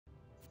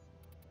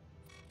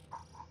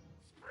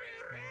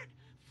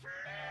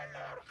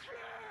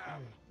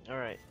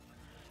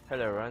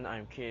Hello everyone,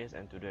 I'm Keith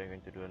and today I'm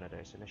going to do another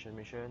Assassination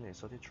mission in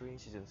Sortie 3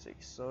 Season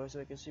 6. So as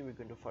you can see, we're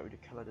going to fight with the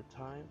Kela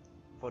Thaym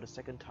for the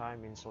second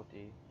time in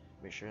Sortie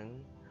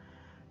mission.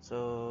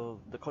 So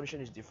the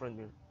condition is different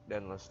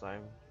than last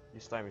time.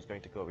 This time it's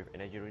going to go with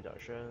energy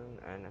reduction,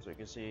 and as you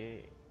can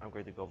see, I'm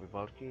going to go with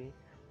Valkyr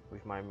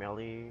with my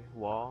melee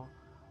wall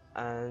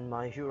and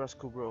my hero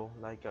Scourge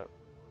like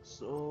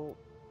so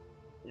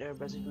yeah,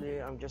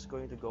 basically I'm just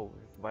going to go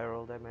with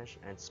viral damage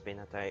and spin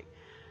attack.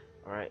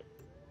 Alright,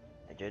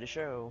 enjoy the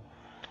show.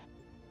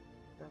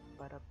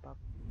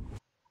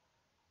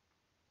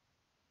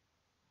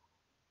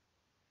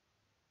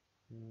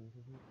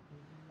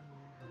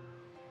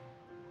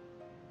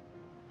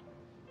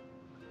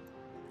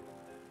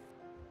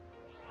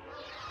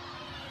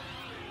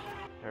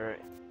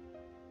 Alright.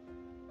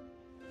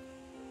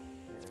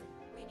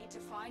 We need to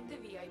find the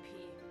VIP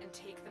and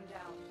take them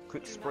down.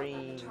 Quick Do spree.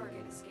 not let the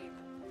target escape.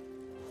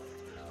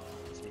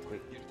 Let's be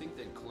quick. You'd think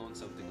they'd clone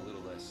something a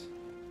little less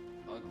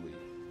ugly.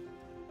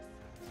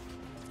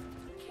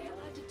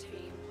 Kela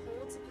Thaym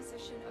holds a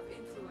position of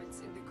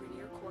influence in the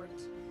Grineer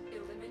court.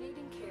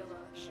 Eliminating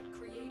Kela should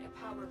create a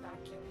power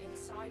vacuum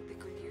inside the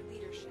Grineer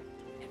leadership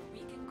and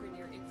weaken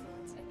Grineer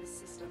influence in the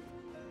system.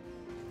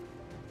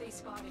 They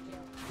spotted you.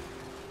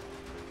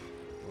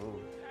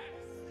 Ooh.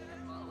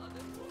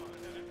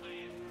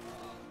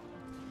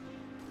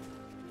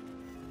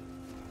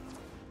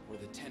 Or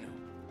the Tenno.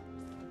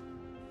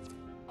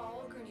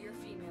 All Grineer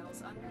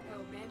females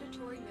undergo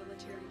mandatory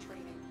military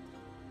training.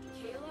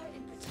 Kela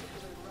in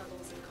particular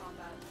revels in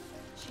combat.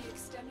 She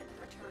extended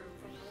her term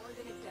for more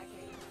than a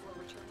decade before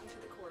returning to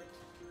the court.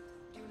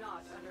 Do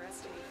not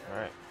underestimate her.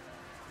 Alright.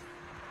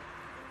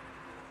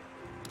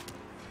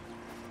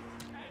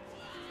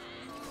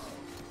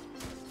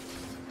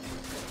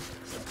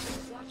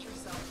 Watch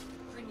yourself.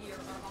 Grineer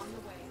are on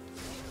the way.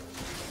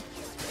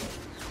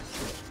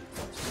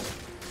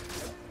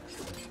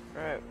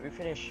 Alright, we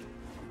finished.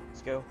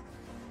 Let's go.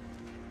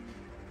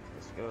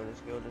 Let's go,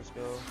 let's go, let's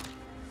go.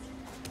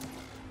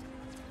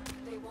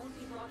 They won't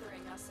be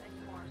bothering us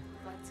anymore.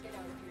 Let's get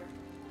out of here.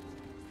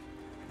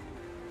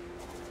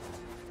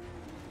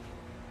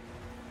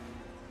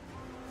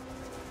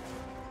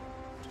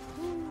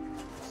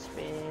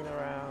 Spin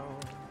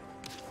around.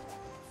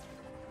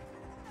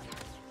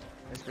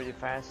 That's pretty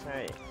fast,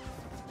 right?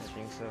 I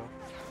think so.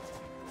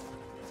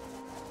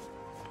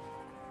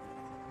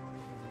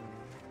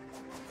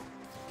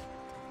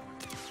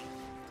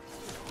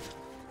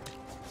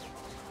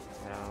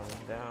 Down,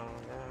 down,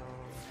 down.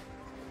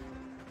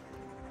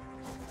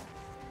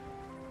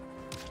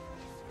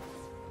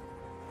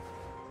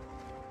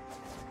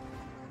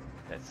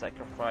 That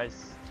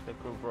sacrifice the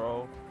good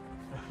bro.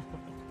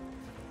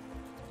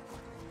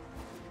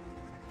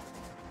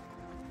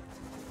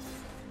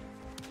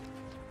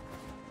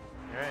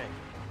 Alright.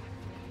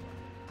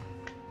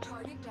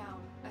 Target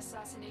down.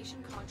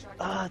 Assassination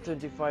contract.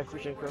 25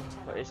 vision crew,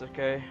 but it's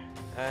okay.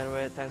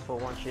 Anyway, thanks for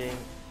watching,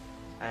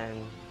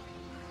 and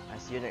I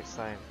see you next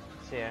time.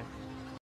 See ya.